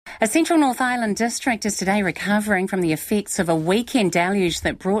A central North Island district is today recovering from the effects of a weekend deluge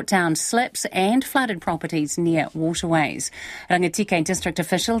that brought down slips and flooded properties near waterways. Rangitīkei District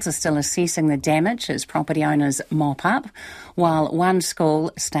officials are still assessing the damage as property owners mop up, while one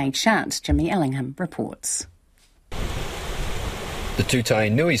school stayed shut. Jimmy Ellingham reports. The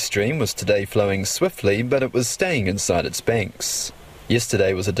Rangitīkei stream was today flowing swiftly, but it was staying inside its banks.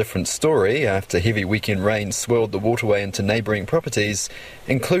 Yesterday was a different story after heavy weekend rain swirled the waterway into neighbouring properties,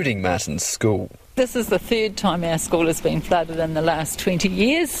 including Martin's school. This is the third time our school has been flooded in the last 20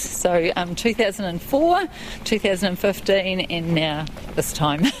 years, so 2004, 2015 and now this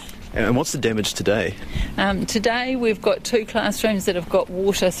time. And what's the damage today? Today we've got 2 classrooms that have got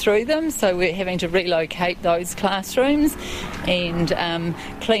water through them, so we're having to relocate those classrooms and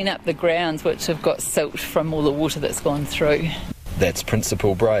clean up the grounds which have got silt from all the water that's gone through. That's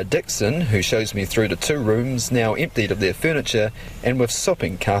Principal Briar Dixon, who shows me through to 2 rooms now emptied of their furniture and with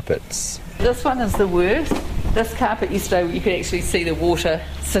sopping carpets. This one is the worst. This carpet yesterday you could actually see the water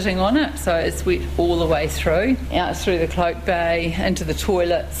sitting on it, so it's wet all the way through, out through the cloak bay, into the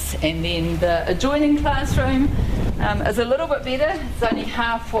toilets, and then the adjoining classroom is a little bit better. It's only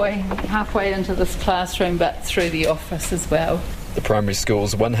halfway into this classroom, but through the office as well. The primary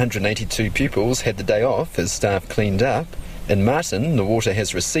school's 182 pupils had the day off as staff cleaned up. In Martin, the water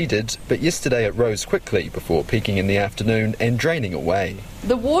has receded, but yesterday it rose quickly before peaking in the afternoon and draining away.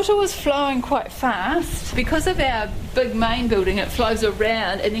 The water was flowing quite fast. Because of our big main building, it flows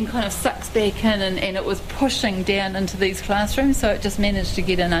around and then kind of sucks back in, and it was pushing down into these classrooms, so it just managed to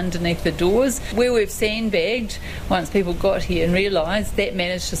get in underneath the doors. Where we've sandbagged, once people got here and realised, that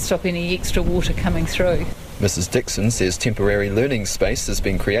managed to stop any extra water coming through. Mrs Dixon says temporary learning space has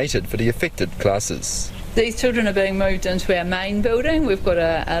been created for the affected classes. These children are being moved into our main building. We've got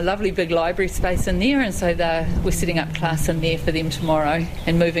a lovely big library space in there, and so we're setting up class in there for them tomorrow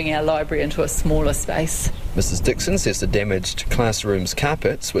and moving our library into a smaller space. Mrs Dixon says the damaged classroom's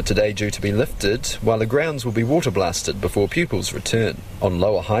carpets were today due to be lifted, while the grounds will be water blasted before pupils return. On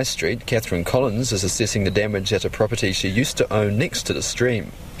Lower High Street, Catherine Collins is assessing the damage at a property she used to own next to the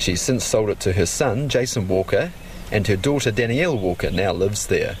stream. She's since sold it to her son, Jason Walker, and her daughter, Danielle Walker, now lives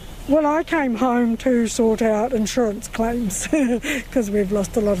there. Well, I came home to sort out insurance claims because we've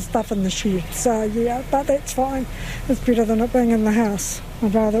lost a lot of stuff in the shed. So, yeah, but that's fine. It's better than it being in the house.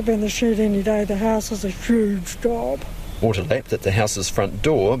 I'd rather it be in the shed any day. The house is a huge job. Water lapped at the house's front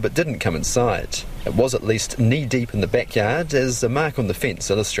door but didn't come inside. It was at least knee-deep in the backyard, as the mark on the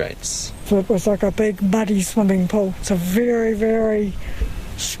fence illustrates. So it was like a big muddy swimming pool. It's a very, very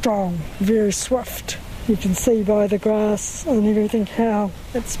strong, very swift. You can see by the grass and everything how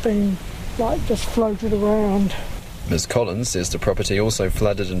it's been just floated around. Ms Collins says the property also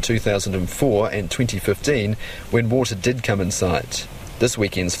flooded in 2004 and 2015 when water did come inside. This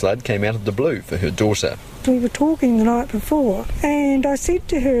weekend's flood came out of the blue for her daughter. We were talking the night before and I said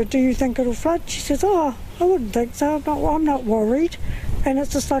to her, "Do you think it'll flood?" She says, "Oh, I wouldn't think so. I'm not worried." And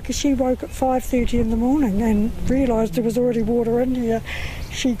it's just like she woke at 5:30 in the morning and realised there was already water in here.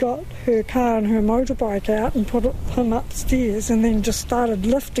 She got her car and her motorbike out and put him upstairs and then just started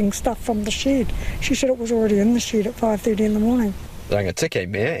lifting stuff from the shed. She said it was already in the shed at 5:30 in the morning. Rangitīkei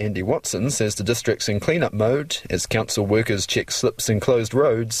Mayor Andy Watson says the district's in clean-up mode as council workers check slips in closed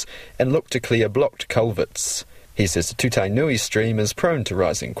roads and look to clear blocked culverts. He says the Rangitīkei stream is prone to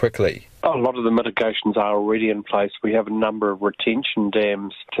rising quickly. A lot of the mitigations are already in place. We have a number of retention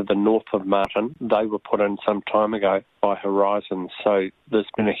dams to the north of Martin. They were put in some time ago by Horizon, so there's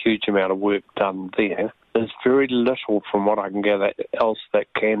been a huge amount of work done there. There's very little, from what I can gather, else that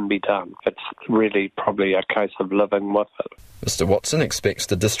can be done. It's really probably a case of living with it. Mr Watson expects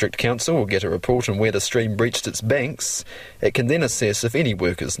the District Council will get a report on where the stream breached its banks. It can then assess if any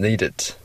work is needed.